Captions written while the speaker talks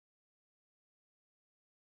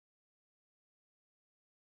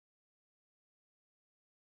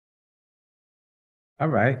All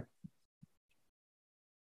right.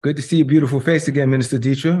 Good to see your beautiful face again, Minister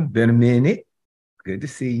Dietra. Been a minute. Good to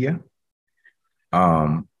see you.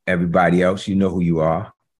 Everybody else, you know who you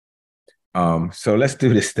are. So let's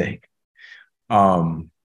do this thing. Been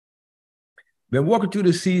walking through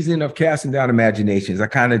the season of casting down imaginations. I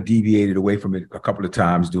kind of deviated away from it a couple of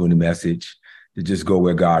times doing the message to just go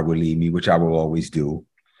where God will lead me, which I will always do.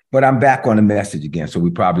 But I'm back on the message again. So we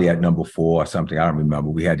probably at number 4 or something. I don't remember.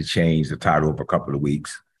 We had to change the title up a couple of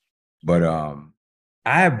weeks. But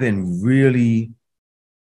I have been really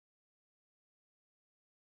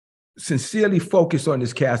sincerely focused on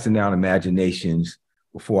this casting down imaginations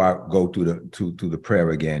before I go through the prayer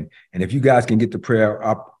again. And if you guys can get the prayer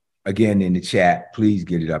up again in the chat, please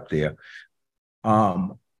get it up there.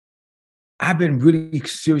 I've been really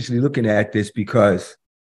seriously looking at this because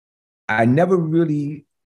I never really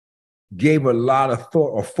gave a lot of thought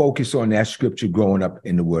or focus on that scripture growing up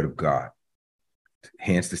in the Word of God.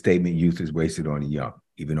 Hence the statement, youth is wasted on the young,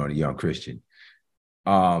 even on a young Christian.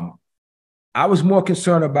 I was more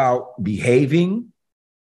concerned about behaving,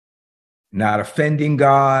 not offending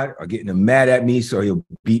God or getting him mad at me so he'll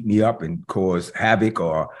beat me up and cause havoc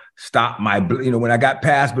or stop my, when I got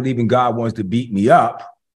past believing God wants to beat me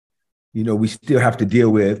up, we still have to deal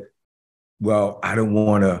with, well, I don't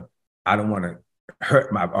want to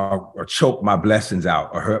hurt my or choke my blessings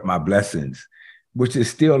out or hurt my blessings, which is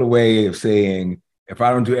still a way of saying, if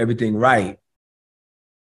I don't do everything right,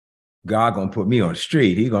 God gonna put me on the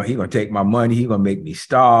street. He gonna take my money. He gonna make me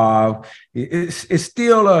starve. It's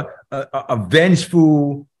still a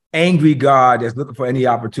vengeful, angry God that's looking for any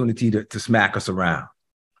opportunity to smack us around.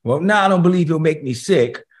 Well, now I don't believe he'll make me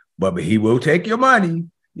sick, but he will take your money.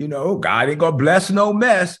 God ain't gonna bless no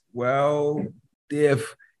mess. Well,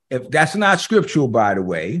 if that's not scriptural, by the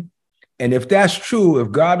way, and if that's true,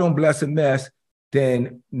 if God don't bless a mess,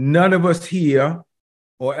 then none of us here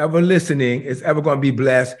or ever listening is ever going to be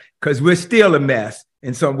blessed because we're still a mess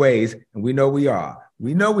in some ways, and we know we are.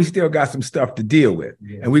 We know we still got some stuff to deal with,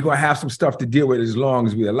 and we're going to have some stuff to deal with as long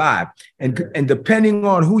as we're alive. And depending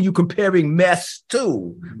on who you're comparing mess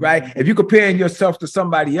to, right? If you're comparing yourself to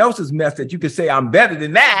somebody else's mess that you can say, I'm better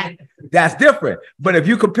than that, that's different. But if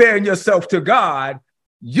you're comparing yourself to God,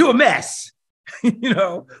 you're a mess,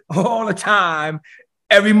 all the time,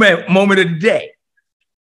 every moment of the day.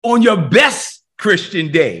 On your best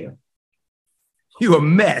Christian day, you're a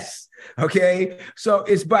mess, okay? So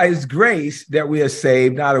it's by his grace that we are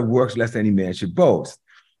saved, not of works, lest any man should boast.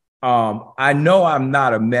 I know I'm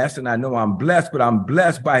not a mess, and I know I'm blessed, but I'm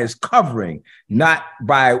blessed by his covering, not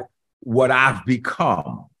by what I've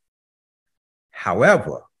become.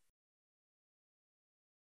 However,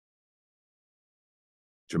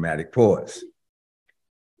 dramatic pause.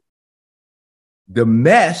 The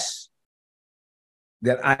mess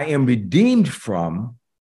that I am redeemed from,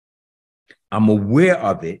 I'm aware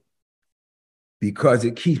of it because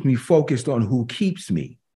it keeps me focused on who keeps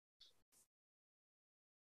me.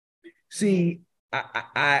 See,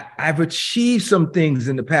 I've achieved some things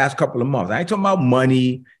in the past couple of months. I ain't talking about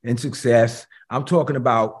money and success. I'm talking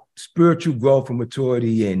about spiritual growth and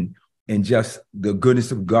maturity and just the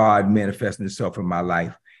goodness of God manifesting itself in my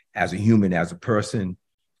life as a human, as a person.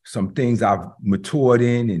 Some things I've matured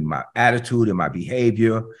in my attitude and my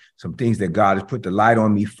behavior, some things that God has put the light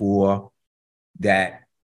on me for, that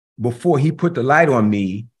before he put the light on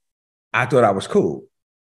me, I thought I was cool.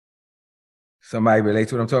 Somebody relate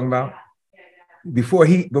to what I'm talking about? Before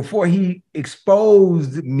he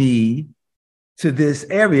exposed me to this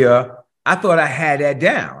area, I thought I had that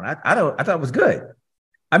down. I thought it was good.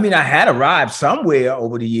 I mean, I had arrived somewhere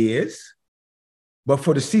over the years, but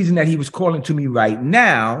for the season that he was calling to me right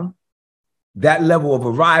now, that level of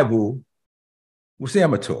arrival was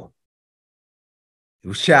immature. It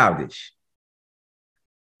was childish.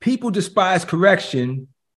 People despise correction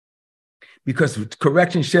because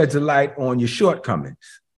correction sheds a light on your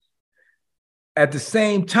shortcomings. At the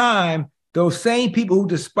same time, those same people who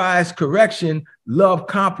despise correction love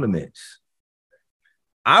compliments.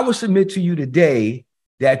 I would submit to you today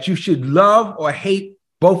that you should love or hate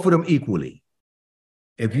both of them equally.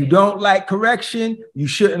 If you don't like correction, you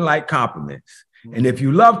shouldn't like compliments. And if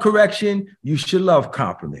you love correction, you should love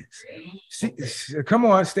compliments. See, come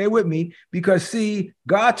on, stay with me. Because see,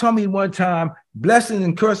 God told me one time, blessing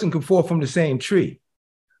and cursing can fall from the same tree.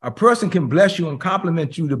 A person can bless you and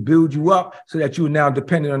compliment you to build you up so that you are now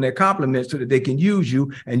dependent on their compliments so that they can use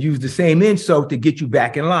you and use the same insult to get you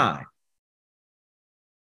back in line.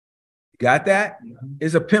 Got that?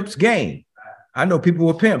 It's a pimp's game. I know people who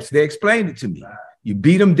are pimps. They explained it to me. You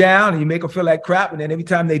beat them down and you make them feel like crap. And then every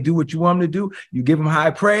time they do what you want them to do, you give them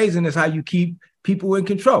high praise. And that's how you keep people in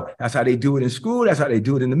control. That's how they do it in school. That's how they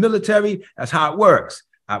do it in the military. That's how it works.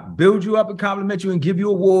 I build you up and compliment you and give you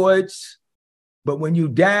awards. But when you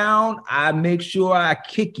down, I make sure I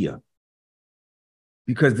kick you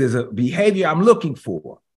because there's a behavior I'm looking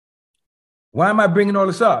for. Why am I bringing all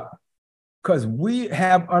this up? Because we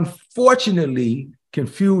have unfortunately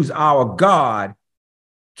confused our God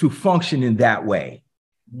to function in that way.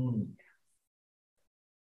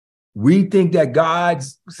 We think that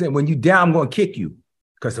God's saying, when you're down, I'm going to kick you,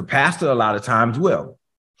 because the pastor a lot of times will.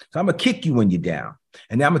 So I'm going to kick you when you're down.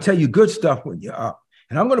 And then I'm going to tell you good stuff when you're up.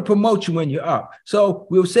 And I'm going to promote you when you're up. So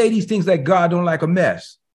we'll say these things like God don't like a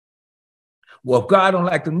mess. Well, if God don't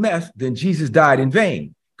like the mess, then Jesus died in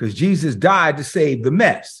vain, because Jesus died to save the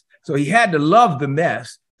mess. So he had to love the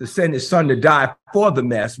mess to send his son to die for the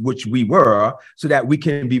mess, which we were, so that we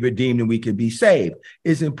can be redeemed and we can be saved.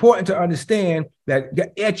 It's important to understand that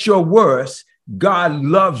at your worst, God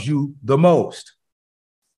loves you the most.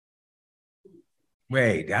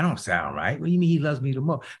 Wait, that don't sound right. What do you mean he loves me the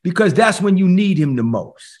most? Because that's when you need him the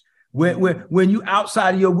most. When you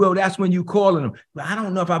outside of your will, that's when you calling him. But I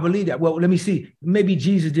don't know if I believe that. Well, let me see. Maybe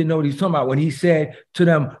Jesus didn't know what he's talking about when he said to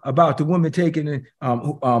them about the woman taking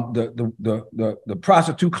the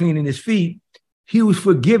prostitute cleaning his feet. He was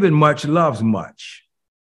forgiven much, loves much.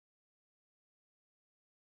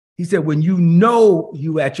 He said, when you know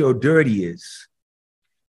you at your dirtiest,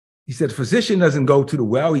 he said, the physician doesn't go to the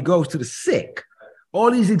well, he goes to the sick.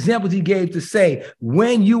 All these examples he gave to say,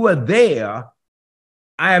 when you are there,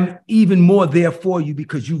 I am even more there for you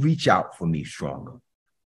because you reach out for me stronger.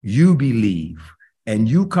 You believe and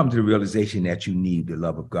you come to the realization that you need the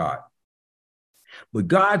love of God. But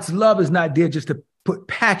God's love is not there just to put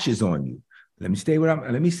patches on you. Let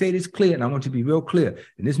me say this clear, and I want you to be real clear.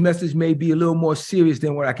 And this message may be a little more serious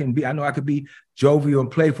than what I can be. I know I could be jovial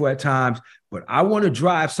and playful at times, but I want to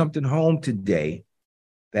drive something home today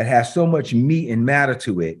that has so much meat and matter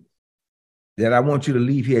to it that I want you to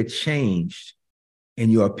leave here changed in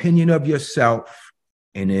your opinion of yourself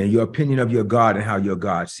and in your opinion of your God and how your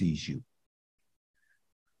God sees you.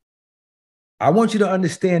 I want you to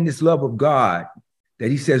understand this love of God that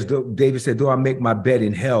he says, David said, though I make my bed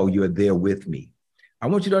in hell, you're there with me. I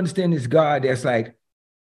want you to understand this God that's like,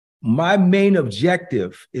 my main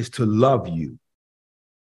objective is to love you.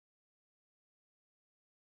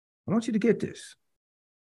 I want you to get this.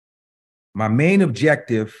 My main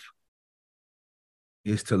objective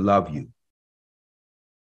is to love you.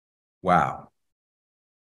 Wow.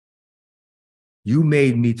 You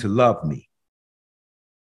made me to love me.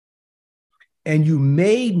 And you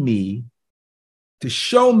made me to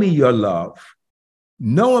show me your love,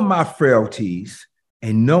 knowing my frailties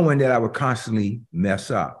and knowing that I would constantly mess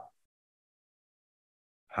up.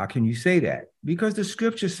 How can you say that? Because the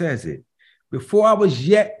scripture says it. Before I was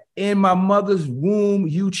yet in my mother's womb,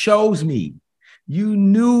 you chose me. You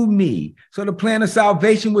knew me. So the plan of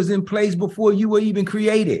salvation was in place before you were even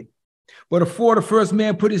created. But before the first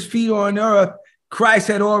man put his feet on earth, Christ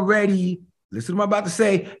had already, listen to what I'm about to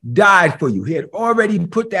say, died for you. He had already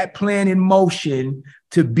put that plan in motion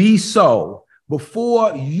to be so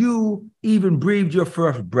before you even breathed your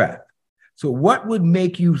first breath. So what would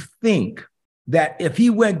make you think that if he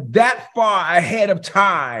went that far ahead of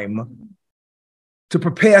time to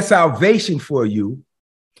prepare salvation for you,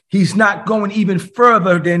 he's not going even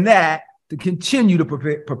further than that to continue to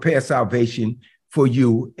prepare salvation for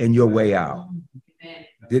you and your way out?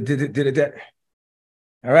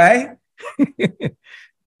 All right?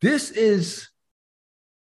 This is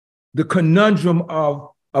the conundrum of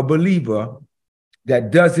a believer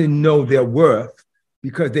that doesn't know their worth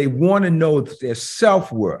because they want to know their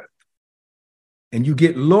self-worth. And you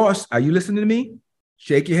get lost. Are you listening to me?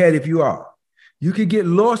 Shake your head if you are. You can get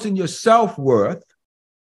lost in your self-worth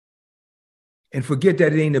and forget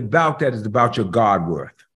that it ain't about that, it's about your God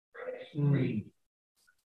worth.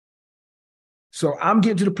 So I'm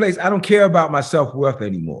getting to the place, I don't care about my self-worth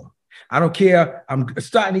anymore. I don't care. I'm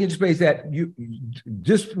starting to get to the place that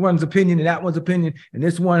this one's opinion and that one's opinion, and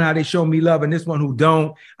this one, how they show me love, and this one who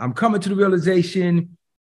don't. I'm coming to the realization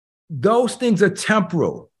those things are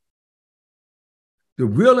temporal. The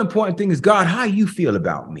real important thing is, God, how you feel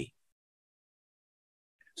about me?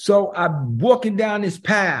 So I'm walking down this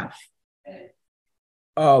path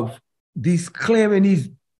of clearing these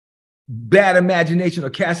bad imaginations or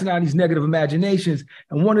casting out these negative imaginations.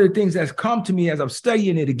 And one of the things that's come to me as I'm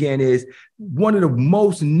studying it again is one of the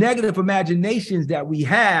most negative imaginations that we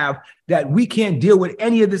have, that we can't deal with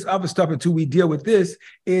any of this other stuff until we deal with this,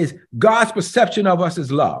 is God's perception of us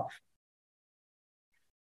as love.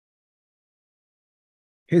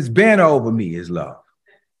 His banner over me is love.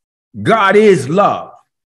 God is love.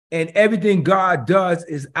 And everything God does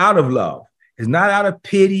is out of love. It's not out of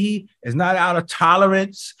pity. It's not out of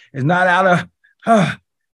tolerance. It's not out of,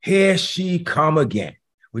 here she come again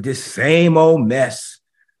with this same old mess.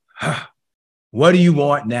 What do you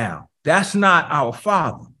want now? That's not our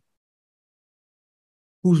Father.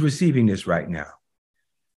 Who's receiving this right now?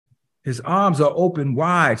 His arms are open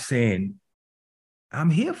wide saying, I'm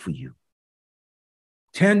here for you.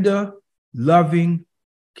 Tender, loving,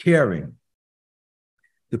 caring.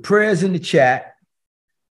 The prayer's in the chat.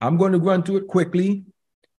 I'm going to run through it quickly,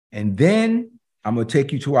 and then I'm going to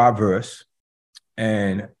take you to our verse.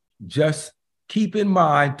 And just keep in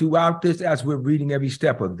mind throughout this, as we're reading every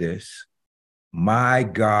step of this, my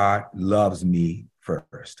God loves me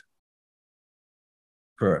first.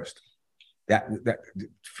 First. That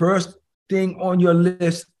first thing on your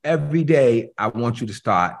list every day, I want you to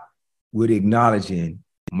start with acknowledging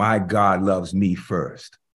my God loves me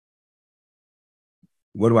first.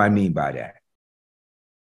 What do I mean by that?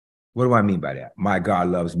 What do I mean by that? My God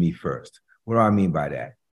loves me first. What do I mean by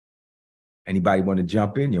that? Anybody want to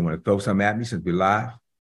jump in? You want to throw something at me since we're live?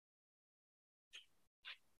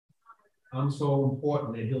 I'm so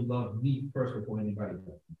important that he'll love me first before anybody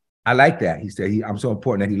else. I like that. He said, I'm so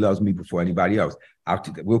important that he loves me before anybody else.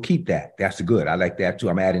 We'll keep that. That's good. I like that too.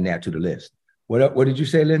 I'm adding that to the list. What did you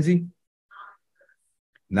say, Lindsay?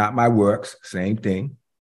 Not my works. Same thing.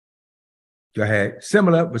 Go ahead.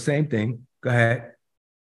 Similar, but same thing. Go ahead.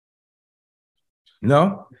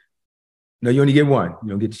 No? No, you only get one. You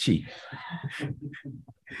don't get to cheat.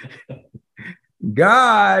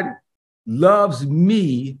 God loves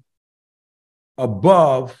me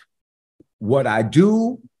above what I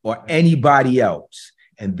do or anybody else.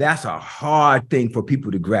 And that's a hard thing for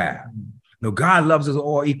people to grab. No, God loves us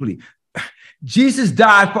all equally. Jesus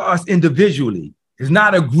died for us individually. It's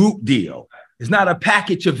not a group deal. It's not a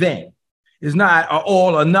package event. It's not an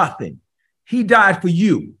all or nothing. He died for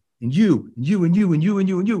you and you and you and you and you and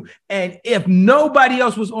you and you. And if nobody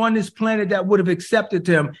else was on this planet that would have accepted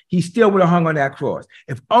him, he still would have hung on that cross.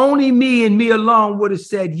 If only me and me alone would have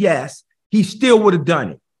said yes, he still would have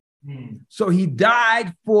done it. So he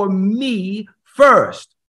died for me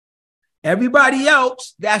first. Everybody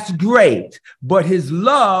else, that's great. But his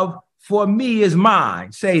love for me is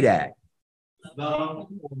mine. Say that. Love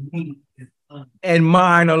for me is and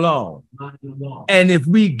mine alone. And if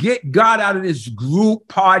we get God out of this group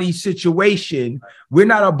party situation, we're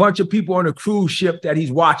not a bunch of people on a cruise ship that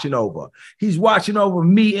he's watching over. He's watching over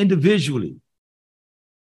me individually.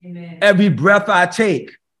 Amen. Every breath I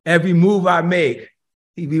take, every move I make,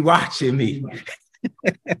 he be watching me.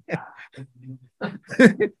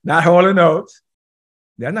 Not holding notes.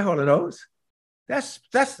 They're not holding notes. That's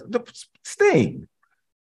the Sting.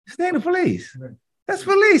 Sting the police. That's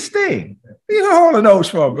police Sting. You holding notes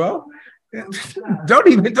for, bro. Don't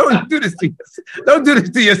do this to yourself. Don't do this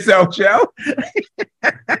to yourself, Joe.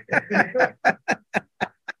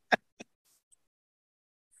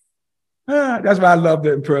 That's why I love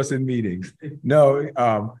the in-person meetings.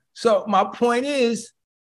 No, so my point is,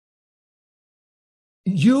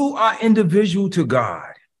 you are individual to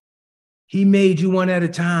God. He made you one at a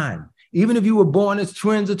time. Even if you were born as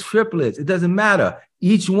twins or triplets, it doesn't matter.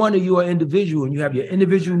 Each one of you are individual, and you have your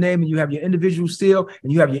individual name, and you have your individual seal,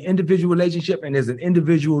 and you have your individual relationship, and there's an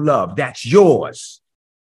individual love. That's yours.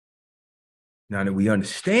 Now that we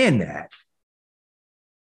understand that,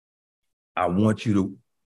 I want you to,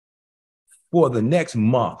 for the next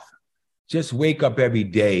month, just wake up every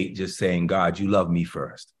day just saying, God, you love me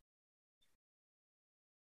first.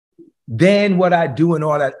 Then what I do and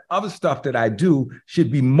all that other stuff that I do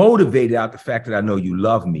should be motivated out the fact that I know you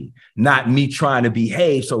love me, not me trying to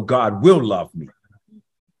behave so God will love me.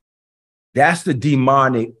 That's the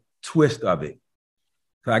demonic twist of it.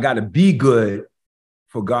 So I got to be good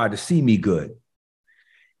for God to see me good.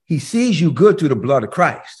 He sees you good through the blood of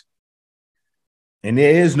Christ. And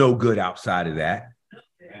there is no good outside of that.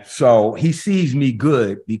 So he sees me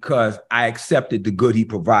good because I accepted the good he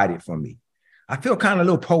provided for me. I feel kind of a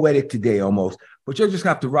little poetic today almost, but you'll just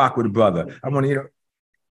have to rock with a brother. I want to,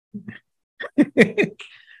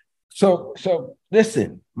 So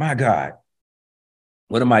listen, my God,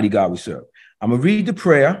 what a mighty God we serve. I'm going to read the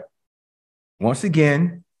prayer once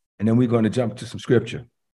again, and then we're going to jump to some scripture.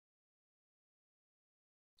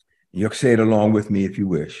 You'll say it along with me if you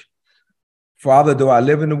wish. Father, though I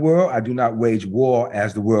live in the world, I do not wage war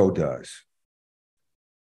as the world does.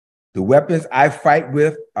 The weapons I fight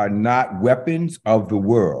with are not weapons of the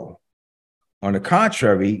world. On the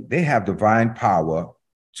contrary, they have divine power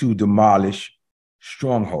to demolish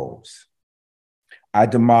strongholds. I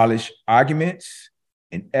demolish arguments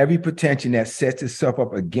and every pretension that sets itself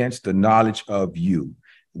up against the knowledge of you.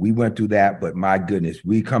 We went through that, but my goodness,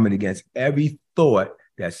 we coming against every thought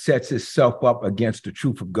that sets itself up against the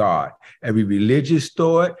truth of God. Every religious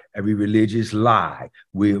thought, every religious lie.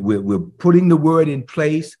 We're putting the word in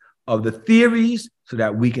place of the theories so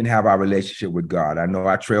that we can have our relationship with God. I know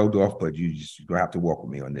I trailed off, but you're going to have to walk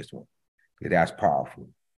with me on this one. That's powerful.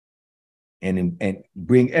 And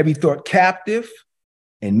bring every thought captive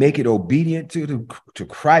and make it obedient to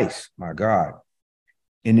Christ, my God.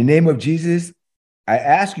 In the name of Jesus, I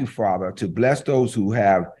ask you, Father, to bless those who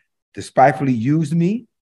have despitefully used me.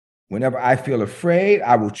 Whenever I feel afraid,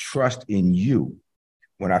 I will trust in you.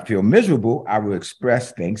 When I feel miserable, I will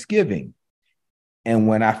express thanksgiving. And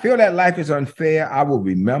when I feel that life is unfair, I will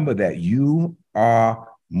remember that you are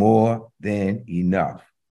more than enough.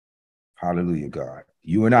 Hallelujah, God.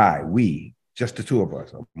 You and I, we, just the two of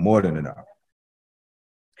us, are more than enough.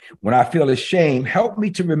 When I feel ashamed, help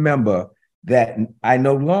me to remember that I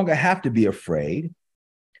no longer have to be afraid.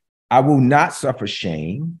 I will not suffer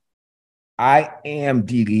shame. I am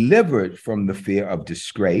delivered from the fear of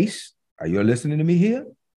disgrace. Are you listening to me here?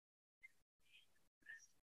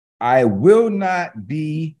 I will not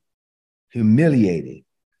be humiliated.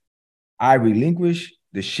 I relinquish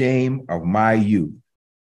the shame of my youth.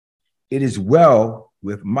 It is well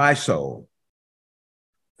with my soul,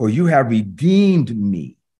 for you have redeemed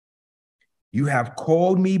me. You have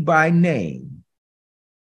called me by name.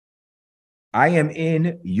 I am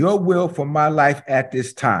in your will for my life at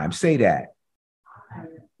this time. Say that.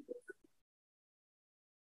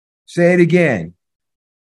 Say it again.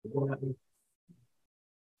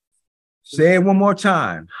 Say it one more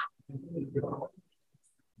time.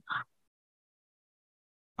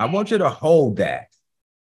 I want you to hold that.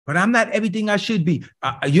 But I'm not everything I should be.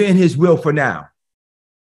 You're in his will for now.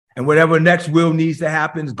 And whatever next will needs to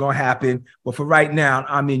happen is going to happen. But for right now,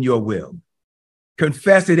 I'm in your will.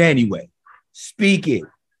 Confess it anyway. Speak it.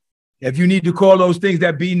 If you need to call those things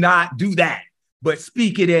that be not, do that. But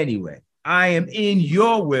speak it anyway. I am in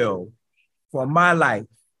your will for my life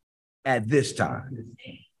at this time.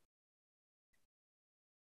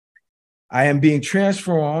 I am being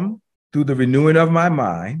transformed through the renewing of my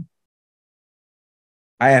mind.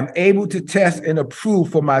 I am able to test and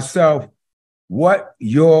approve for myself what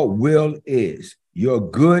your will is, your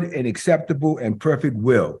good and acceptable and perfect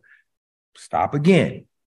will. Stop again.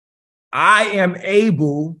 I am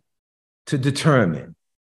able to determine.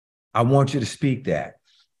 I want you to speak that.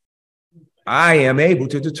 I am able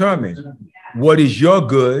to determine what is your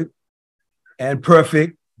good and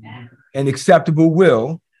perfect and acceptable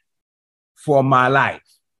will for my life.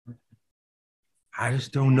 I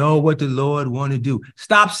just don't know what the Lord want to do.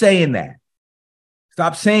 Stop saying that.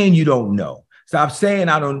 Stop saying you don't know. Stop saying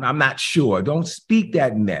I'm not sure. Don't speak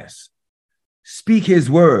that mess. Speak his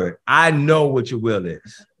word. I know what your will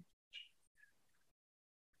is.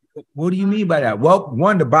 What do you mean by that? Well,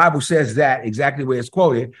 one, the Bible says that exactly where it's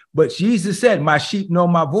quoted, but Jesus said, my sheep know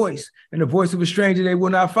my voice, and the voice of a stranger they will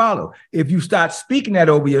not follow. If you start speaking that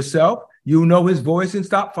over yourself, you know his voice and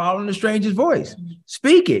stop following the stranger's voice.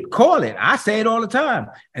 Speak it, call it. I say it all the time.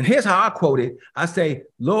 And here's how I quote it. I say,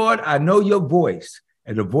 Lord, I know your voice,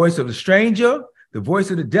 and the voice of the stranger, the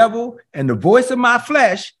voice of the devil, and the voice of my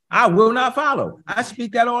flesh, I will not follow. I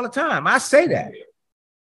speak that all the time. I say that.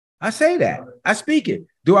 I say that. I speak it.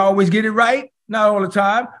 Do I always get it right? Not all the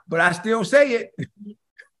time, but I still say it.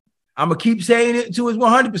 I'm going to keep saying it until it's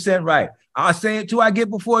 100% right. I'll say it till I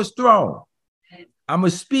get before his throne. I'm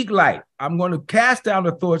going to speak light. I'm going to cast down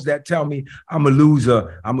the thoughts that tell me I'm a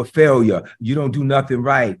loser. I'm a failure. You don't do nothing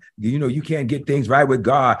right. You know, you can't get things right with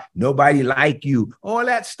God. Nobody like you. All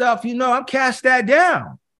that stuff, you know, I'm cast that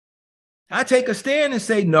down. I take a stand and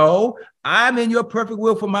say, no, I'm in your perfect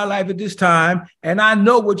will for my life at this time. And I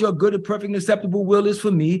know what your good and perfect and acceptable will is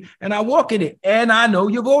for me. And I walk in it. And I know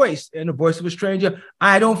your voice. And the voice of a stranger,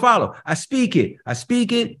 I don't follow. I speak it. I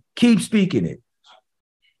speak it. Keep speaking it.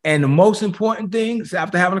 And the most important thing is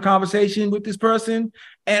after having a conversation with this person,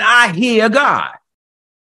 and I hear God.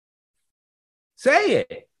 Say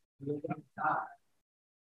it.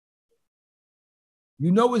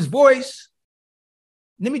 You know his voice.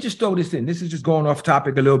 Let me just throw this in. This is just going off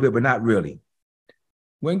topic a little bit, but not really.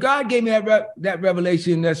 When God gave me that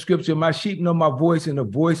revelation, that scripture, my sheep know my voice, and the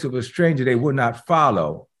voice of a stranger they will not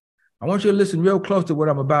follow. I want you to listen real close to what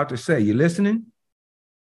I'm about to say. You listening?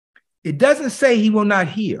 It doesn't say he will not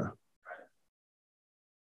hear.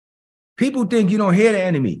 People think you don't hear the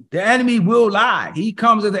enemy. The enemy will lie. He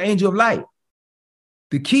comes as the angel of light.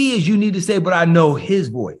 The key is you need to say, but I know his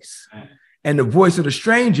voice. And the voice of the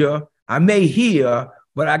stranger, I may hear,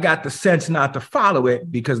 but I got the sense not to follow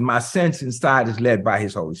it because my sense inside is led by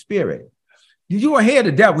his Holy Spirit. You won't hear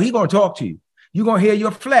the devil. He's going to talk to you. You're going to hear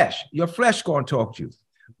your flesh. Your flesh going to talk to you.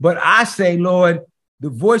 But I say, Lord, the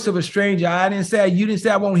voice of a stranger, you didn't say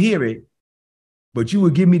I won't hear it, but you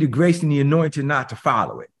would give me the grace and the anointing not to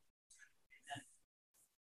follow it.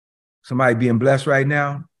 Somebody being blessed right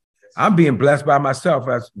now? I'm being blessed by myself.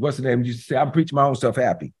 As what's the name? You say I'm preaching my own self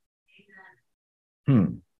happy.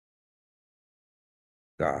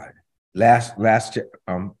 God. Last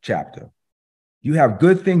chapter. You have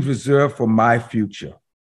good things reserved for my future.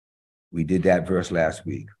 We did that verse last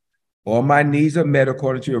week. All my needs are met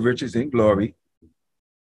according to your riches in glory.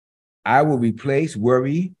 I will replace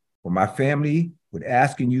worry for my family with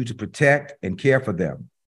asking you to protect and care for them.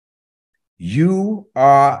 You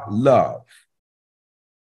are love.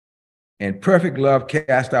 And perfect love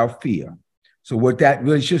casts out fear. So what that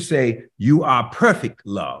really should say, you are perfect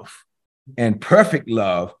love. And perfect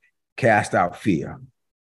love casts out fear.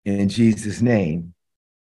 In Jesus' name,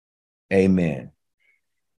 amen.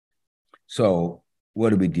 So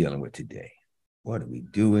what are we dealing with today? What are we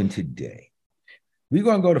doing today? We're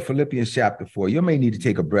going to go to Philippians chapter 4. You may need to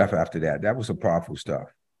take a breath after that. That was some powerful stuff.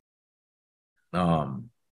 And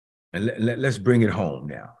let's bring it home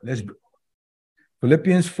now.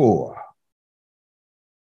 Philippians 4.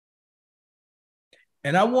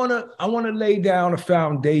 And I want to lay down a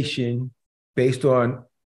foundation based on,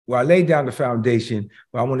 I laid down the foundation,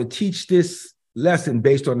 but I want to teach this lesson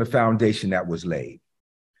based on the foundation that was laid.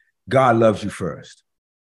 God loves you first.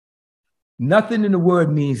 Nothing in the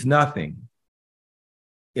word means nothing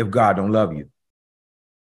if God don't love you.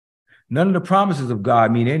 None of the promises of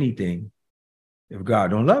God mean anything if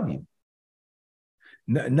God don't love you.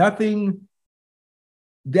 Nothing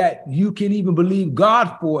that you can even believe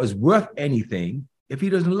God for is worth anything if he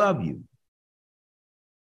doesn't love you.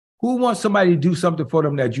 Who wants somebody to do something for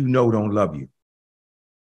them that you know don't love you?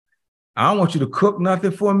 I don't want you to cook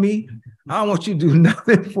nothing for me. I don't want you to do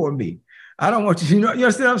nothing for me. I don't want you, you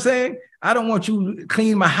understand what I'm saying? I don't want you to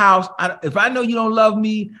clean my house. If I know you don't love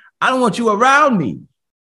me, I don't want you around me.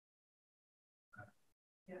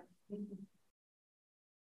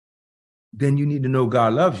 Then you need to know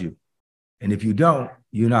God loves you. And if you don't,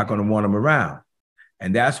 you're not going to want him around.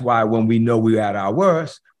 And that's why when we know we're at our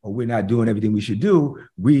worst or we're not doing everything we should do,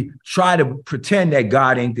 we try to pretend that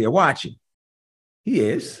God ain't there watching. He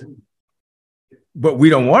is. But we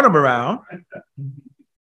don't want him around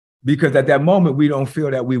because at that moment, we don't feel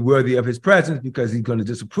that we're worthy of his presence because he's going to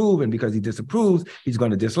disapprove. And because he disapproves, he's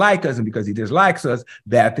going to dislike us. And because he dislikes us,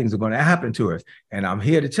 bad things are going to happen to us. And I'm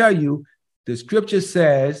here to tell you, the scripture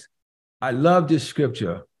says, I love this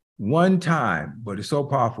scripture one time, but it's so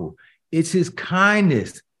powerful. It's his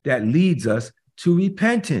kindness that leads us to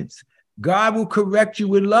repentance. God will correct you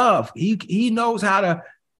with love. He knows how to.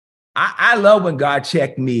 I love when God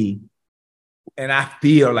checked me and I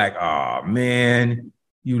feel like, oh man,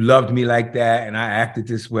 you loved me like that and I acted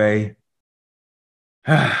this way.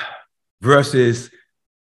 Versus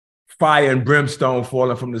fire and brimstone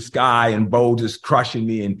falling from the sky and boulders crushing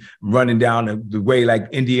me and running down the way like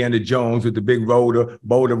Indiana Jones with the big boulder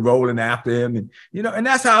rolling after him. And, and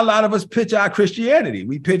that's how a lot of us picture our Christianity.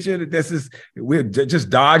 We picture that we're just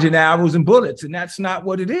dodging arrows and bullets, and that's not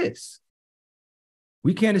what it is.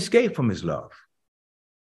 We can't escape from his love.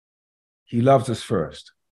 He loves us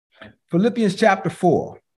first. Philippians chapter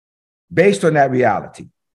 4, based on that reality.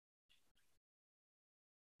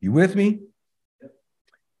 You with me?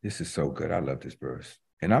 This is so good. I love this verse.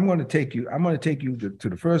 And I'm going to take you to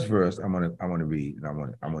the first verse I want to read, and I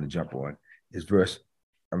want to jump on. Is verse,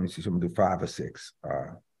 I'm going to do 5 or 6. I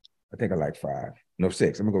think I like 5. No,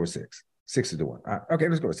 6. I'm going to go with 6. 6 is the one. Okay,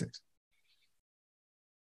 let's go with 6.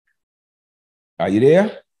 Are you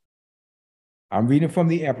there? I'm reading from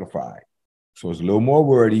the Amplified. So it's a little more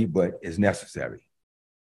wordy, but it's necessary.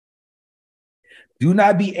 Do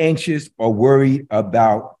not be anxious or worried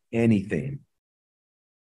about anything.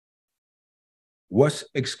 What's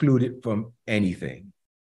excluded from anything?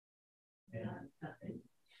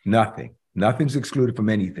 Nothing. Nothing's excluded from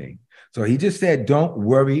anything. So he just said, don't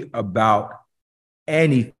worry about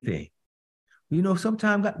anything.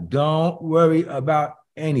 Sometimes don't worry about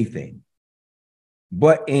anything.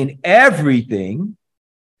 But in everything,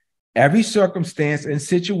 every circumstance and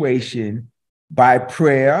situation, by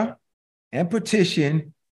prayer and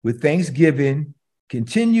petition with thanksgiving,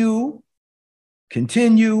 continue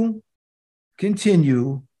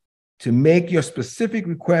to make your specific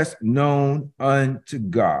request known unto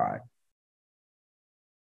God.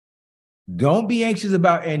 Don't be anxious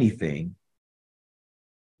about anything,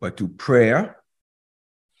 but through prayer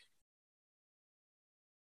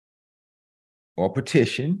or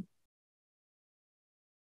petition,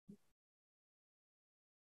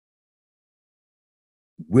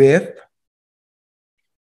 with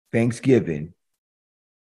thanksgiving,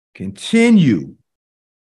 continue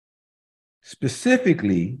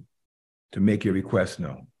specifically to make your request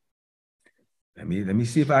known. Let me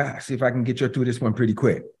see if I can get you through this one pretty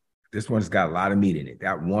quick. This one's got a lot of meat in it.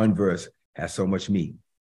 That one verse has so much meat.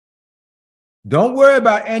 Don't worry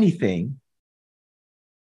about anything,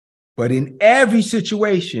 but in every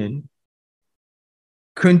situation,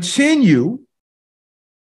 continue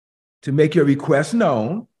to make your request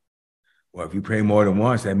known. Well, if you pray more than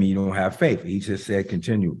once, that means you don't have faith. He just said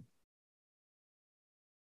continue.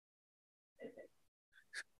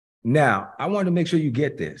 Now, I want to make sure you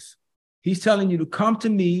get this. He's telling you to come to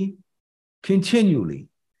me continually.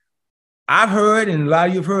 I've heard, and a lot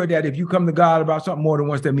of you have heard, that if you come to God about something more than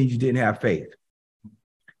once, that means you didn't have faith.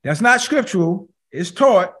 That's not scriptural. It's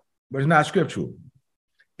taught, but it's not scriptural.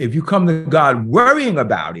 If you come to God worrying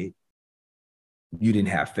about it, you didn't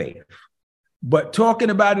have faith. But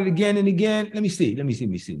talking about it again and again, let me see. Let me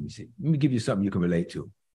give you something you can relate to.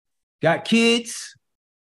 Got kids?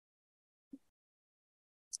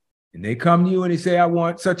 And they come to you and they say, I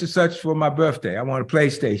want such and such for my birthday. I want a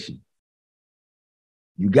PlayStation.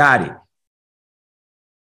 You got it.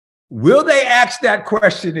 Will they ask that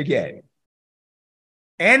question again?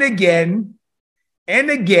 And again, and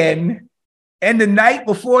again, and the night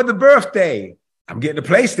before the birthday? I'm getting a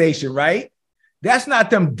PlayStation, right? That's not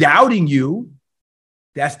them doubting you.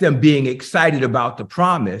 That's them being excited about the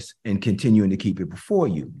promise and continuing to keep it before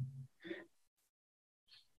you.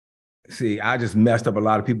 See, I just messed up a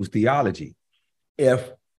lot of people's theology. If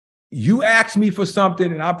you ask me for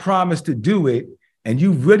something and I promise to do it, and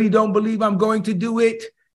you really don't believe I'm going to do it,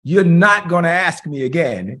 you're not going to ask me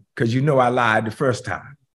again because you know I lied the first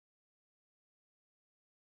time.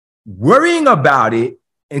 Worrying about it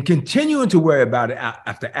and continuing to worry about it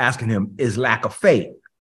after asking him is lack of faith.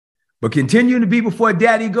 But continuing to be before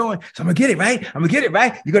daddy going, so I'm going to get it, right? I'm going to get it,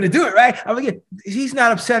 right? You're going to do it, right? I'm going to get it. He's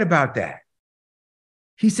not upset about that.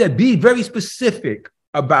 He said, be very specific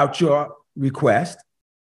about your request.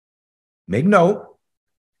 Make note.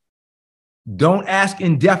 Don't ask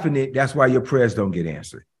indefinite. That's why your prayers don't get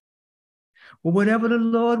answered. Well, whatever the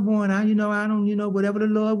Lord wants, whatever the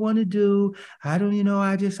Lord want to do, I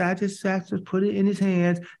just put it in his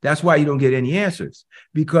hands. That's why you don't get any answers,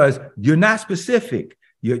 because you're not specific.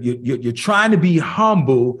 You're trying to be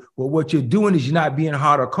humble, but what you're doing is you're not being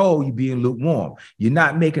hot or cold, you're being lukewarm. You're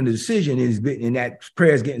not making a decision, and that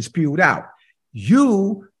prayer is getting spewed out.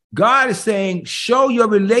 God is saying, show your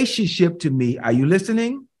relationship to me. Are you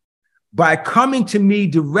listening? By coming to me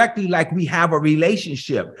directly like we have a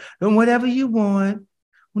relationship. And whatever you want,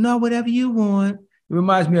 whatever you want. It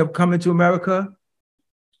reminds me of Coming to America.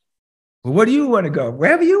 Well, where do you want to go?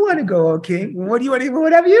 Wherever you want to go, O King. What do you want to eat?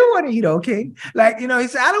 Whatever you want to eat, O King. He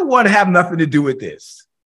said, I don't want to have nothing to do with this.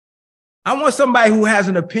 I want somebody who has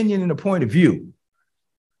an opinion and a point of view.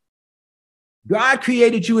 God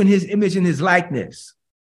created you in his image and his likeness,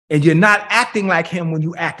 and you're not acting like him when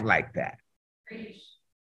you act like that. Preach.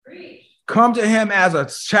 Come to him as a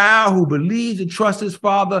child who believes and trusts his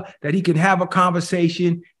father, that he can have a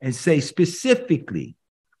conversation and say specifically,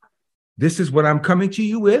 this is what I'm coming to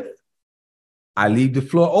you with. I leave the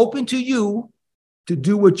floor open to you to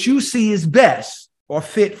do what you see is best or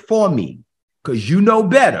fit for me, because you know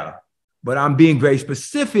better, but I'm being very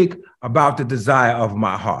specific about the desire of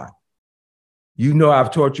my heart. You know,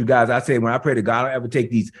 I've taught you guys, I say, when I pray to God, I don't ever take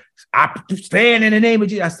these, I stand in the name of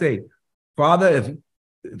Jesus. I say, Father,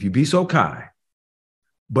 if you be so kind,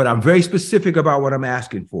 but I'm very specific about what I'm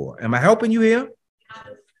asking for. Am I helping you here?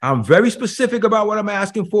 I'm very specific about what I'm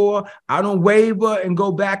asking for. I don't waver and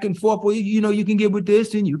go back and forth. Well, you can get with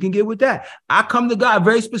this and you can get with that. I come to God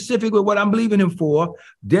very specific with what I'm believing him for.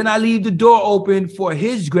 Then I leave the door open for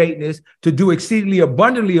his greatness to do exceedingly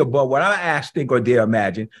abundantly above what I ask, think, or dare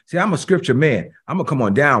imagine. See, I'm a scripture man. I'm going to come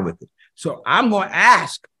on down with it. So I'm going to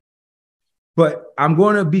ask, but I'm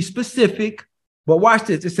going to be specific. But watch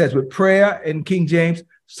this. It says with prayer in King James,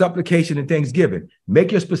 supplication and thanksgiving.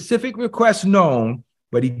 Make your specific requests known,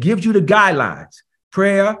 but he gives you the guidelines: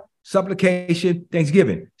 prayer, supplication,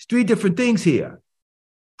 thanksgiving. It's three different things here.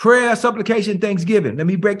 Prayer, supplication, thanksgiving. Let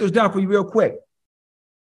me break those down for you real quick.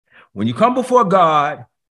 When you come before God,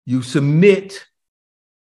 you submit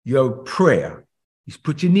your prayer. You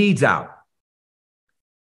put your needs out.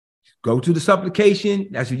 Go to the supplication.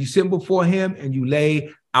 That's when you sit before him and you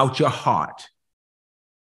lay out your heart.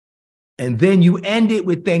 And then you end it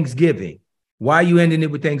with thanksgiving. Why are you ending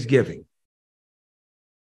it with thanksgiving?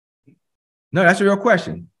 No, that's a real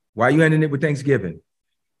question. Why are you ending it with thanksgiving?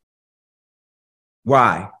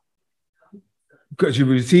 Why? Because you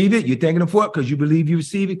receive it, you're thanking him for it, because you believe you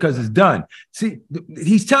receive it, because it's done. See,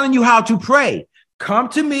 he's telling you how to pray. come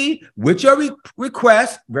to me with your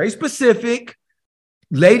request, very specific,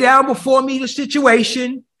 lay down before me the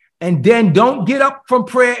situation, and then don't get up from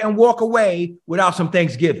prayer and walk away without some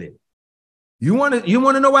thanksgiving. You want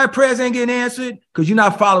to know why prayers ain't getting answered? Because you're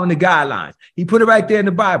not following the guidelines. He put it right there in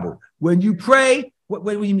the Bible. When you pray,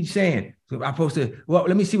 what are you saying? So I'm supposed to, well,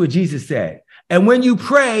 let me see what Jesus said. And when you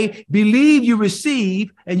pray, believe you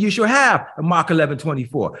receive and you shall have, in Mark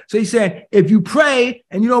 11:24. So he said, if you pray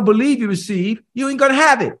and you don't believe you receive, you ain't going to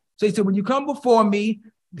have it. So he said, when you come before me,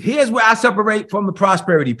 here's where I separate from the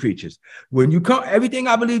prosperity preachers. When you come, everything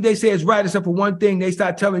I believe they say is right, except for one thing. They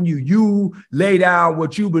start telling you, you lay down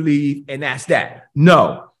what you believe, and that's that.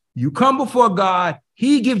 No, you come before God.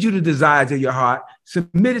 He gives you the desires of your heart.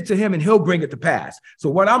 Submit it to him, and he'll bring it to pass. So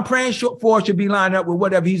what I'm praying for should be lined up with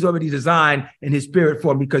whatever he's already designed in his spirit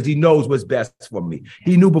for me, because he knows what's best for me.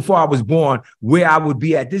 He knew before I was born where I would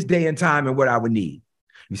be at this day and time and what I would need.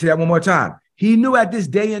 You see that one more time. He knew at this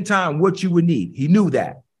day and time what you would need. He knew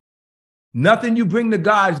that. Nothing you bring to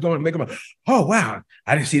God is going to make him, oh, wow,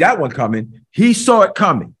 I didn't see that one coming. He saw it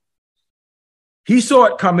coming. He saw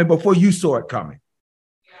it coming before you saw it coming.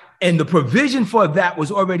 And the provision for that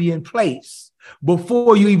was already in place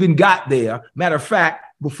before you even got there. Matter of fact,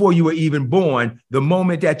 before you were even born, the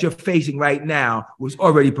moment that you're facing right now was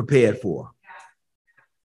already prepared for.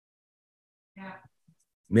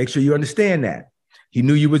 Make sure you understand that. He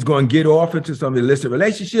knew you was going to get off into some illicit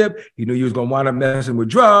relationship. He knew you was going to wind up messing with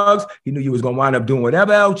drugs. He knew you was going to wind up doing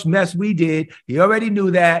whatever else mess we did. He already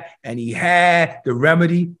knew that, and he had the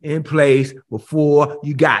remedy in place before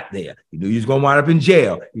you got there. He knew you was going to wind up in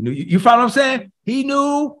jail. He knew, you follow what I'm saying? He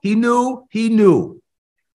knew.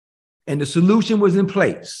 And the solution was in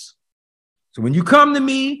place. So when you come to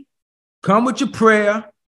me, come with your prayer,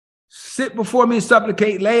 sit before me and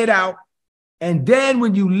supplicate, lay it out. And then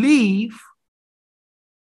when you leave,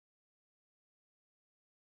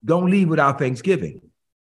 don't leave without thanksgiving.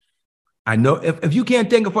 I know if you can't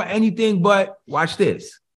think of for anything, but watch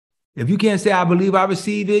this. If you can't say, I believe I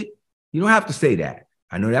receive it, you don't have to say that.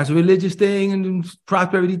 I know that's a religious thing and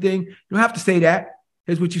prosperity thing. You don't have to say that.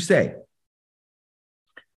 Here's what you say.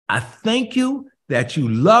 I thank you that you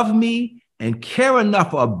love me and care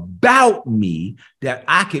enough about me that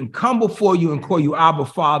I can come before you and call you Abba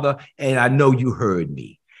Father, and I know you heard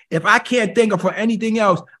me. If I can't think of for anything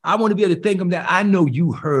else, I want to be able to think of that I know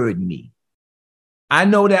you heard me. I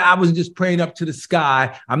know that I wasn't just praying up to the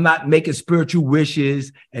sky. I'm not making spiritual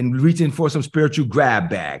wishes and reaching for some spiritual grab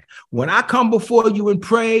bag. When I come before you and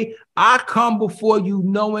pray, I come before you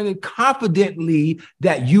knowing and confidently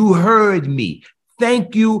that you heard me.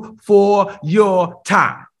 Thank you for your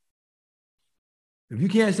time. If you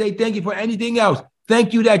can't say thank you for anything else,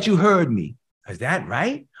 thank you that you heard me. Is that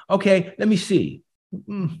right? Okay, let me see.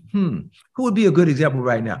 Who would be a good example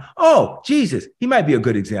right now? Oh, Jesus. He might be a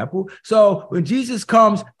good example. So when Jesus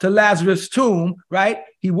comes to Lazarus' tomb, right?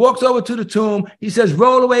 He walks over to the tomb. He says,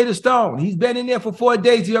 roll away the stone. He's been in there for 4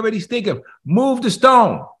 days. He already thinking, move the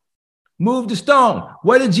stone. Move the stone.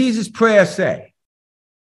 What did Jesus' prayer say?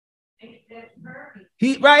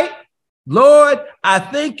 Right? Lord, I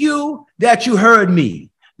thank you that you heard me.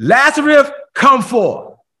 Lazarus, come forth.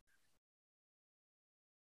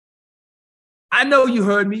 I know you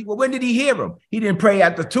heard me. Well, when did he hear him? He didn't pray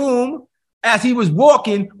at the tomb. As he was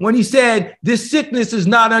walking, when he said, this sickness is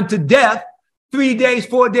not unto death, 3 days,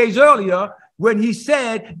 4 days earlier, when he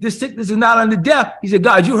said, this sickness is not unto death, he said,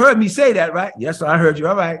 God, you heard me say that, right? Yes, I heard you.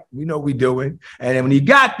 All right. We know what we're doing. And then when he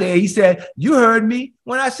got there, he said, you heard me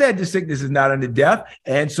when I said the sickness is not unto death.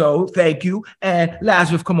 And so thank you. And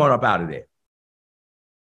Lazarus, come on up out of there.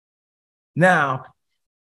 Now,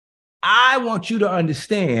 I want you to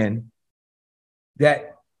understand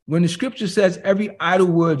that when the scripture says every idle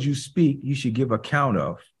word you speak, you should give account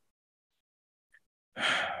of.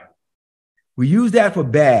 We use that for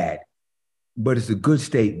bad, but it's a good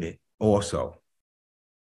statement also.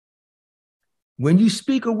 When you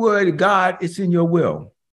speak a word of God, it's in your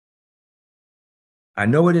will. I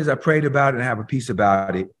know it is. I prayed about it and have a peace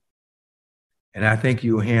about it. And I think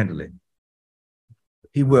you'll handle it.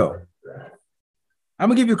 He will. I'm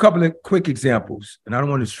going to give you a couple of quick examples, and I don't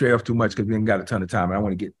want to stray off too much because we ain't got a ton of time, and I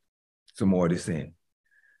want to get some more of this in.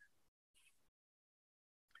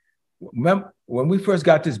 Remember, when we first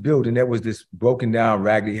got this building, there was this broken down,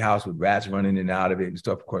 raggedy house with rats running in and out of it and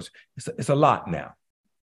stuff. Of course, it's a lot now.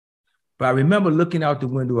 But I remember looking out the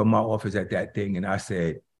window of my office at that thing, and I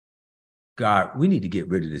said, God, we need to get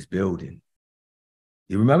rid of this building.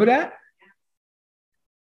 You remember that?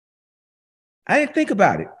 I didn't think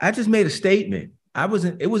about it. I just made a statement.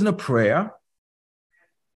 It wasn't a prayer.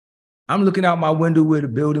 I'm looking out my window with a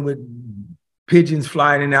building with pigeons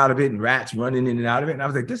flying in and out of it and rats running in and out of it. And I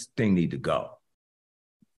was like, this thing need to go.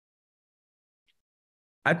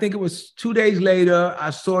 I think it was 2 days later,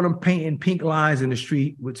 I saw them painting pink lines in the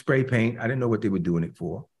street with spray paint. I didn't know what they were doing it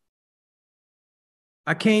for.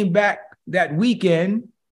 I came back that weekend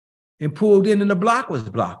and pulled in and the block was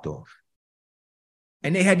blocked off.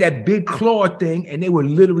 And they had that big claw thing and they were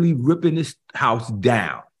literally ripping this house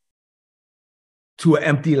down to an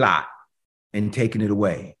empty lot and taking it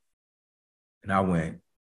away. And I went,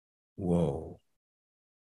 whoa.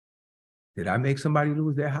 Did I make somebody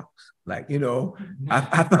lose their house? Like, I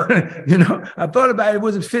thought, I thought about it, it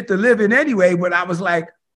wasn't fit to live in anyway, but I was like,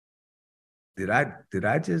 did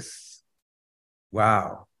I just,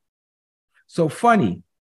 wow. So funny.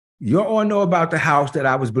 You all know about the house that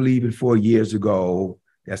I was believing for years ago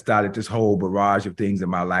that started this whole barrage of things in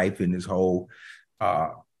my life and this whole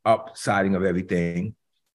upsiding of everything.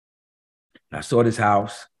 And I saw this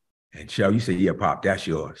house and Cheryl, you said, yeah, Pop, that's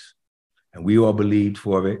yours. And we all believed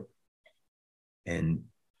for it. And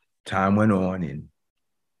time went on and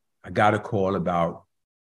I got a call about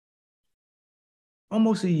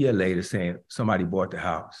almost a year later saying somebody bought the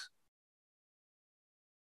house.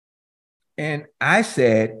 And I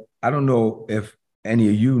said, I don't know if any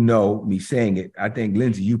of you know me saying it. I think,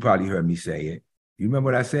 Lindsay, you probably heard me say it. You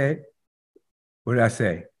remember what I said? What did I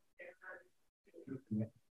say?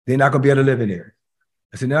 They're not going to be able to live in it.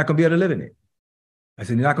 I said, they're not going to be able to live in it. I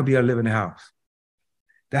said, they're not going to be able to live in the house.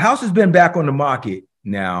 The house has been back on the market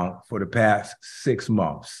now for the past 6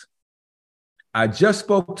 months. I just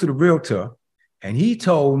spoke to the realtor and he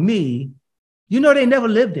told me, they never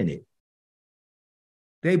lived in it.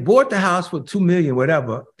 They bought the house for $2 million,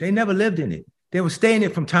 whatever. They never lived in it. They were staying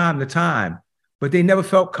in it from time to time, but they never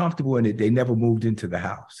felt comfortable in it. They never moved into the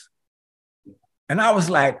house. And I was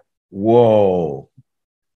like, whoa,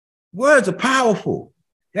 words are powerful.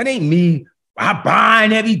 That ain't me. I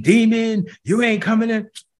bind every demon. You ain't coming in.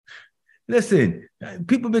 Listen,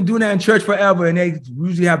 people have been doing that in church forever, and they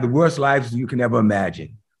usually have the worst lives you can ever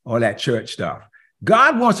imagine, all that church stuff.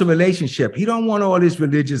 God wants a relationship. He don't want all this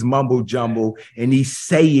religious mumbo jumbo and these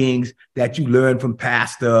sayings that you learn from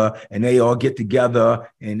pastor and they all get together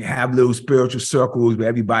and have little spiritual circles where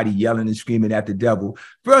everybody yelling and screaming at the devil.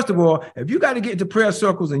 First of all, if you got to get into prayer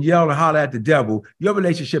circles and yell and holler at the devil, your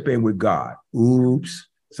relationship ain't with God. Oops.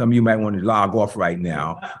 Some of you might want to log off right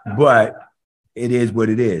now, but it is what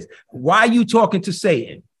it is. Why are you talking to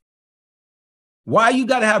Satan? Why you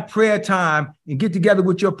got to have prayer time and get together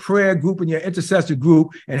with your prayer group and your intercessor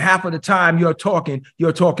group, and half of the time you're talking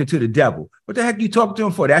to the devil? What the heck are you talking to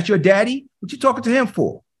him for? That's your daddy? What you talking to him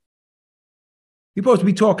for? You're supposed to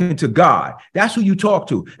be talking to God. That's who you talk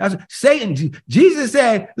to. That's Satan. Jesus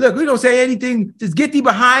said, look, we don't say anything. Just get thee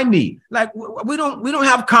behind me. Like we don't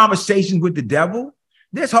have conversations with the devil.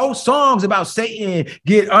 There's whole songs about Satan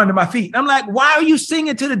get under my feet. I'm like, why are you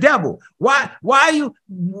singing to the devil? Why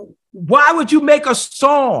would you make a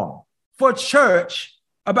song for church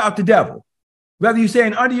about the devil? Whether you're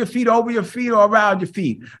saying under your feet, over your feet, or around your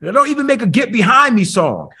feet. Don't even make a get behind me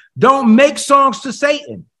song. Don't make songs to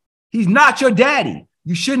Satan. He's not your daddy.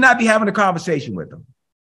 You should not be having a conversation with him.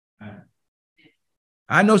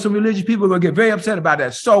 I know some religious people are going to get very upset about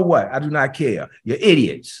that. So what? I do not care. You're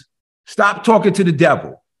idiots. Stop talking to the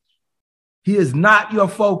devil. He is not your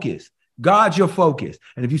focus. God's your focus.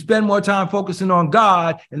 And if you spend more time focusing on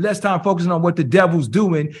God and less time focusing on what the devil's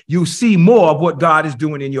doing, you'll see more of what God is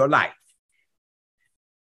doing in your life.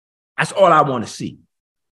 That's all I want to see.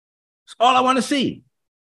 That's all I want to see.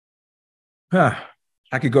 I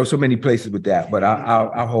could go so many places with that, but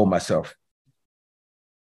I'll hold myself.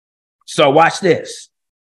 So watch this.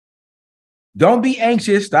 Don't be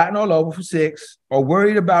anxious, starting all over for 6, or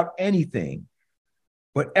worried about anything,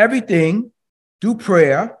 but everything, do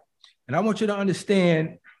prayer. And I want you to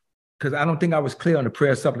understand, because I don't think I was clear on the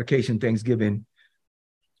prayer, supplication, thanksgiving.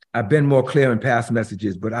 I've been more clear in past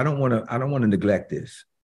messages, but I don't want to neglect this.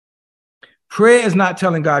 Prayer is not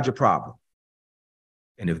telling God your problem.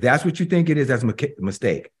 And if that's what you think it is, that's a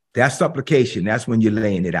mistake. That's supplication. That's when you're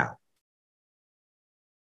laying it out.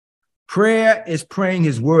 Prayer is praying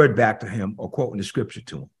his word back to him or quoting the scripture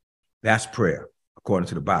to him. That's prayer, according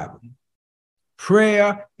to the Bible.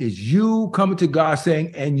 Prayer is you coming to God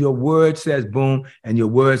saying, and your word says boom, and your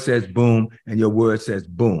word says boom, and your word says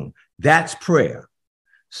boom. That's prayer.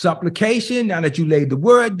 Supplication, now that you laid the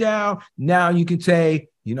word down, now you can say,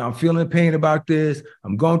 I'm feeling pain about this.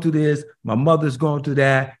 I'm going through this. My mother's going through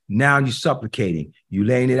that. Now you're supplicating. You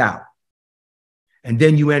laying it out. And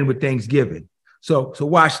then you end with thanksgiving. So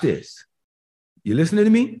watch this. You listening to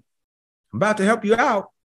me? I'm about to help you out.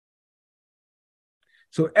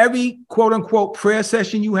 So every quote unquote prayer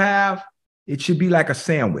session you have, It should be like a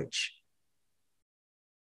sandwich.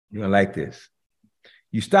 You're going to like this.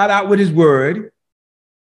 You start out with his word,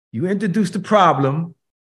 you introduce the problem,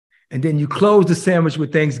 and then you close the sandwich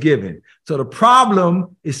with thanksgiving. So the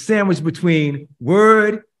problem is sandwiched between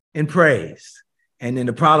word and praise. And then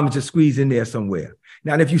the problem is just squeezed in there somewhere.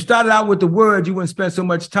 Now, if you started out with the word, you wouldn't spend so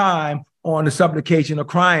much time on the supplication or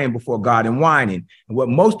crying before God and whining. And what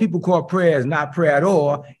most people call prayer is not prayer at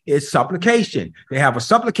all, it's supplication. They have a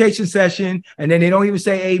supplication session, and then they don't even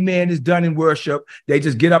say amen, it's done in worship. They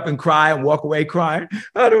just get up and cry and walk away crying.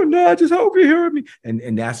 I don't know, I just hope you hear me.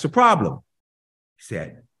 And that's the problem. He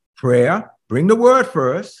said, prayer, bring the word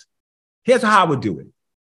first. Here's how I would do it.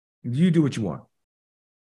 You do what you want.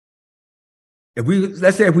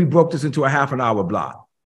 Let's say if we broke this into a half an hour block,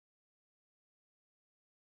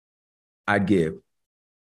 I'd give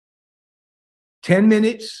 10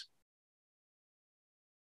 minutes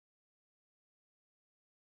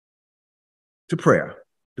to prayer,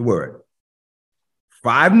 the word,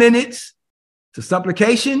 5 minutes to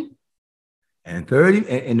supplication, and 30,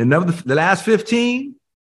 and the last 15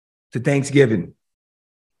 to thanksgiving.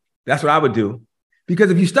 That's what I would do. Because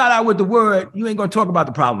if you start out with the word, you ain't going to talk about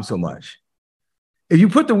the problem so much. If you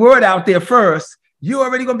put the word out there first, you're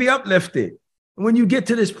already going to be uplifted. When you get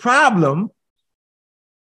to this problem,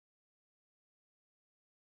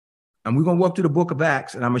 and we're going to walk through the book of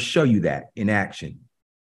Acts, and I'm going to show you that in action.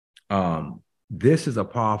 This is a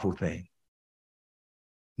powerful thing.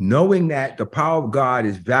 Knowing that the power of God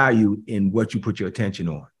is valued in what you put your attention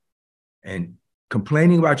on. And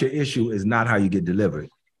complaining about your issue is not how you get delivered.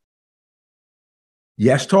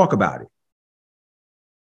 Yes, talk about it.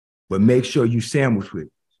 But make sure you sandwich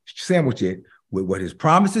it with what his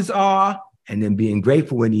promises are, and then being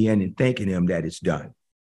grateful in the end and thanking him that it's done.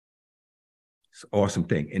 It's an awesome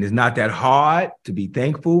thing. And it's not that hard to be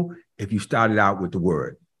thankful if you started out with the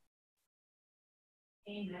word.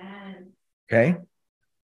 Amen. Okay?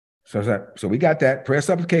 So we got that. Prayer,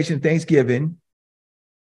 supplication, thanksgiving.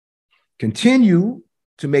 Continue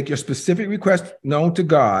to make your specific request known to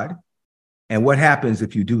God. And what happens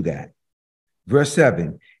if you do that? Verse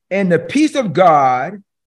 7. And the peace of God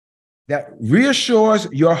that reassures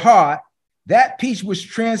your heart, that peace which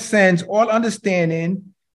transcends all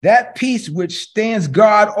understanding, that peace which stands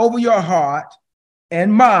God over your heart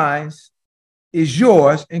and minds, is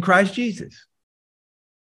yours in Christ Jesus.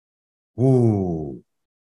 Ooh.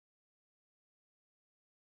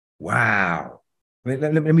 Wow.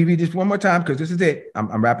 Let me read this one more time, because this is it.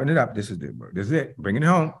 I'm wrapping it up. This is it. Bringing it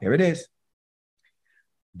home. Here it is.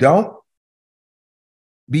 Don't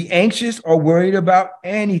be anxious or worried about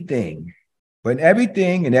anything, but in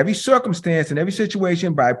everything, in every circumstance, in every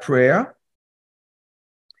situation, by prayer,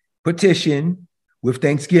 petition, with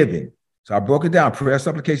thanksgiving. So I broke it down, prayer,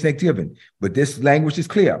 supplication, thanksgiving. But this language is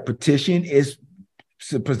clear. Petition is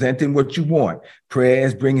presenting what you want. Prayer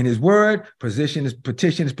is bringing his word. Petition is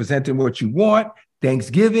presenting what you want.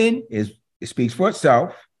 Thanksgiving it speaks for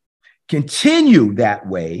itself. Continue that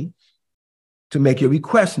way to make your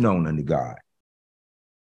request known unto God.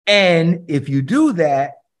 And if you do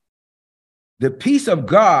that, the peace of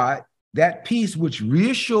God, that peace which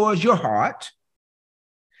reassures your heart,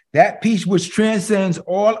 that peace which transcends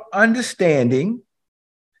all understanding,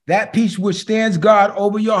 that peace which stands God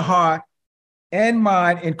over your heart and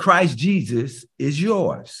mind in Christ Jesus, is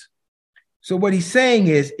yours. So what he's saying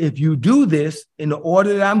is, if you do this in the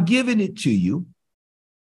order that I'm giving it to you,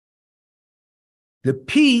 the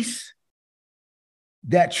peace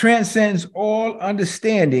that transcends all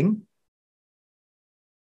understanding.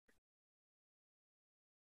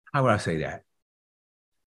 How would I say that?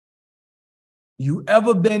 You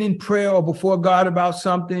ever been in prayer or before God about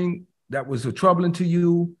something that was troubling to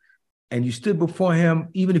you, and you stood before him,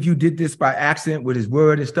 even if you did this by accident with his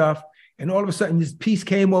word and stuff, and all of a sudden this peace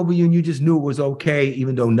came over you and you just knew it was okay,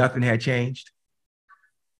 even though nothing had changed?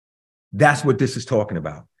 That's what this is talking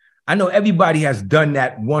about. I know everybody has done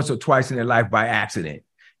that once or twice in their life by accident.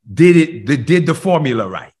 Did the formula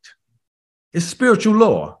right. It's spiritual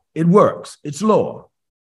law. It works. It's law.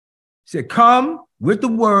 He said, come with the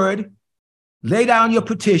word, lay down your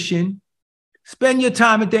petition, spend your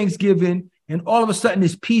time in thanksgiving, and all of a sudden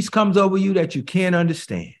this peace comes over you that you can't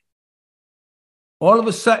understand. All of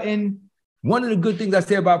a sudden, one of the good things I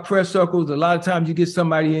say about prayer circles, a lot of times you get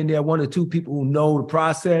somebody in there, 1 or 2 people who know the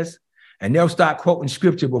process, and they'll start quoting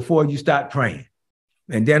scripture before you start praying.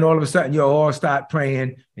 And then all of a sudden you'll all start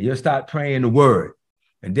praying, and you'll start praying the word.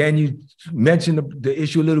 And then you mention the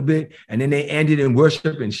issue a little bit, and then they ended in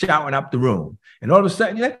worship and shouting up the room. And all of a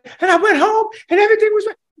sudden, you're like, and I went home and everything was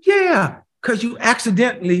right. Yeah, Because you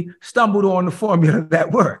accidentally stumbled on the formula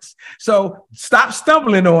that works. So stop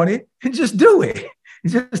stumbling on it and just do it.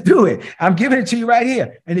 Just do it. I'm giving it to you right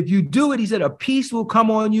here. And if you do it, he said, a peace will come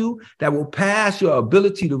on you that will pass your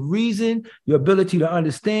ability to reason, your ability to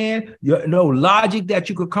understand, your no logic that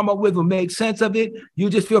you could come up with or make sense of it. You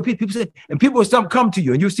just feel peace. People say, and people will some come to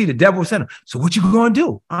you and you see the devil center. So what you going to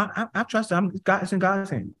do? I trust him. It's in God's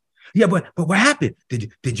hand. Yeah, but what happened?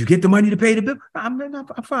 Did you get the money to pay the bill? I'm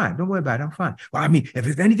fine. Don't worry about it. I'm fine. Well, I mean, if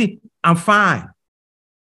it's anything, I'm fine.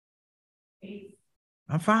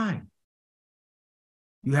 I'm fine.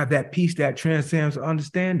 You have that peace that transcends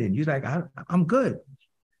understanding. You're like, I'm good.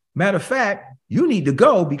 Matter of fact, you need to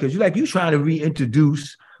go because you're trying to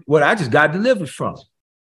reintroduce what I just got delivered from.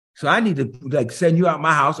 So I need to send you out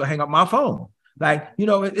my house or hang up my phone.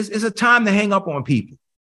 It's a time to hang up on people.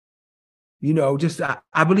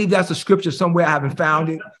 I believe that's a scripture somewhere. I haven't found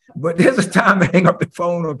it, but there's a time to hang up the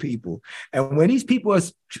phone on people. And when these people are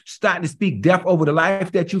starting to speak death over the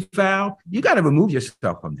life that you found, you got to remove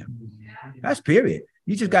yourself from them. That's period.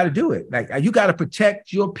 You just got to do it. You got to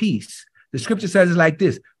protect your peace. The scripture says it's like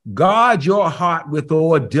this: guard your heart with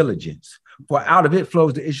all diligence, for out of it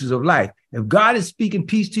flows the issues of life. If God is speaking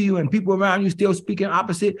peace to you and people around you still speaking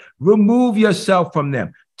opposite, remove yourself from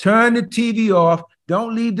them. Turn the TV off.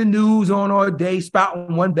 Don't leave the news on all day,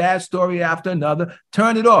 spouting one bad story after another.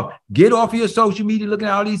 Turn it off. Get off of your social media looking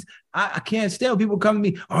at all these. I can't stand when people come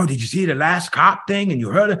to me, oh, did you see the last cop thing? And you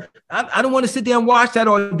heard it. I don't want to sit there and watch that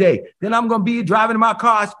all day. Then I'm going to be driving in my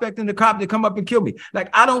car expecting the cop to come up and kill me.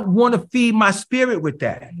 I don't want to feed my spirit with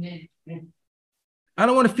that. I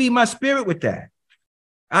don't want to feed my spirit with that.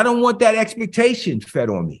 I don't want that expectation fed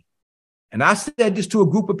on me. And I said this to a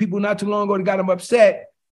group of people not too long ago that got them upset.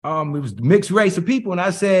 It was mixed race of people. And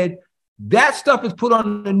I said, that stuff is put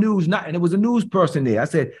on the news, and it was a news person there. I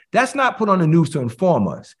said, that's not put on the news to inform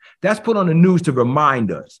us. That's put on the news to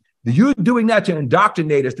remind us. You're doing that to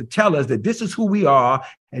indoctrinate us, to tell us that this is who we are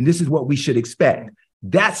and this is what we should expect.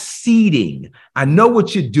 That's seeding. I know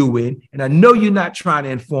what you're doing, and I know you're not trying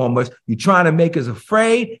to inform us. You're trying to make us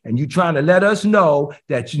afraid, and you're trying to let us know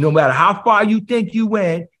that no matter how far you think you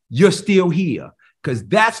went, you're still here. Because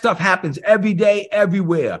that stuff happens every day,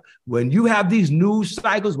 everywhere. When you have these news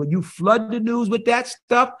cycles, when you flood the news with that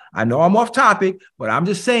stuff, I know I'm off topic, but I'm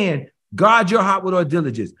just saying, guard your heart with all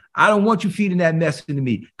diligence. I don't want you feeding that mess into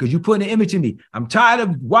me because you're putting an image in me. I'm tired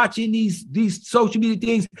of watching these social media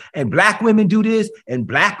things, and black women do this and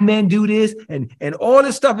black men do this, and all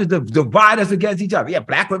this stuff is to divide us against each other. Yeah,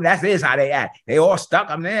 black women, that's how they act. They all stuck.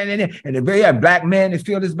 And black men, they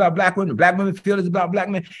feel this about black women. Black women feel this about black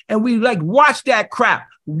men. And we watch that crap.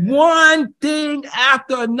 One thing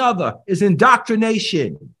after another is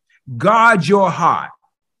indoctrination. Guard your heart.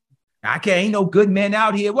 Ain't no good men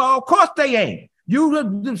out here. Well, of course they ain't.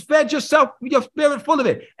 You fed yourself, your spirit full of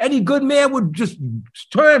it. Any good man would just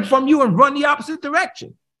turn from you and run the opposite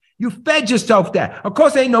direction. You fed yourself that. Of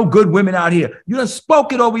course, ain't no good women out here. You done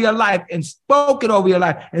spoke it over your life and spoke it over your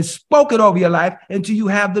life and spoke it over your life until you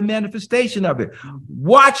have the manifestation of it.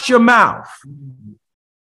 Watch your mouth.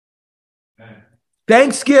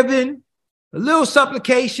 Thanksgiving, a little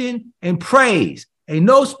supplication, and praise. Ain't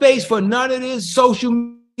no space for none of this social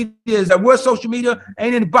media. That word social media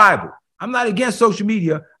ain't in the Bible. I'm not against social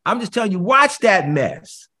media. I'm just telling you, watch that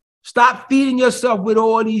mess. Stop feeding yourself with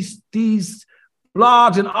all these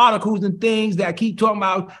blogs and articles and things that keep talking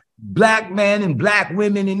about black men and black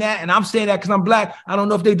women and that. And I'm saying that because I'm black. I don't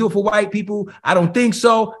know if they do it for white people. I don't think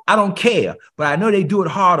so. I don't care. But I know they do it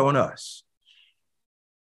hard on us.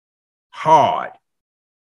 Hard.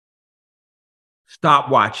 Stop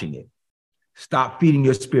watching it. Stop feeding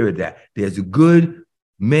your spirit that. There's a good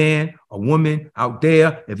man or woman out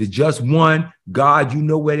there. If it's just one, God, you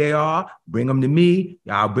know where they are. Bring them to me.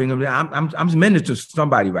 I'll bring them. I'm just ministering to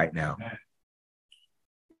somebody right now.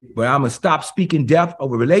 But I'm going to stop speaking death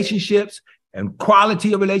over relationships and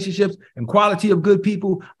quality of relationships and quality of good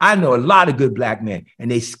people. I know a lot of good black men,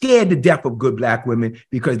 and they scared to death of good black women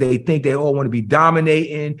because they think they all want to be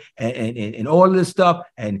dominating and all of this stuff.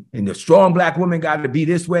 And the strong black woman got to be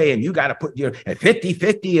this way, and you got to put your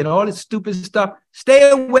 50-50 and all this stupid stuff. Stay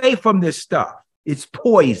away from this stuff. It's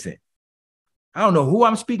poison. I don't know who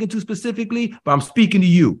I'm speaking to specifically, but I'm speaking to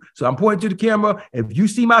you. So I'm pointing to the camera. If you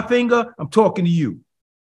see my finger, I'm talking to you.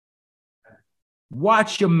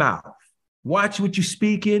 Watch your mouth. Watch what you're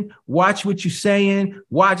speaking. Watch what you're saying.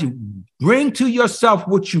 Bring to yourself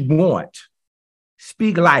what you want.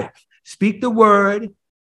 Speak life. Speak the word.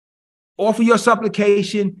 Offer your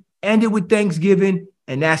supplication. End it with thanksgiving.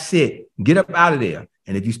 And that's it. Get up out of there.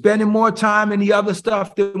 And if you're spending more time in the other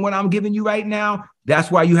stuff than what I'm giving you right now, that's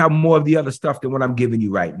why you have more of the other stuff than what I'm giving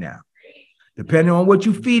you right now. Depending on what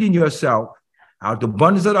you feeding yourself, out the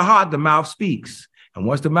abundance of the heart, the mouth speaks. And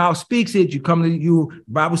once the mouth speaks it, you come to you.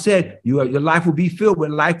 The Bible said your life will be filled with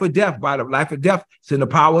life or death. By the life or death, it's in the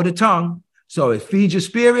power of the tongue. So it feeds your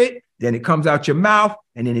spirit, then it comes out your mouth,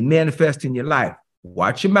 and then it manifests in your life.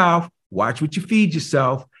 Watch your mouth, watch what you feed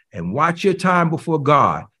yourself, and watch your time before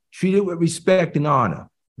God. Treat it with respect and honor.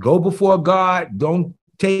 Go before God. Don't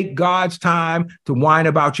take God's time to whine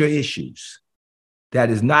about your issues. That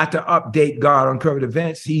is not to update God on current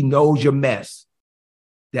events. He knows your mess.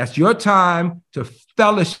 That's your time to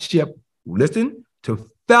fellowship. Listen, to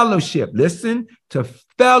fellowship. Listen, to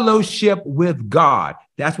fellowship with God.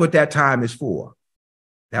 That's what that time is for.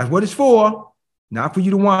 That's what it's for. Not for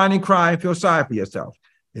you to whine and cry and feel sorry for yourself.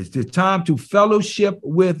 It's the time to fellowship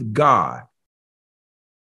with God.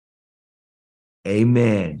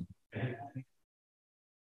 Amen.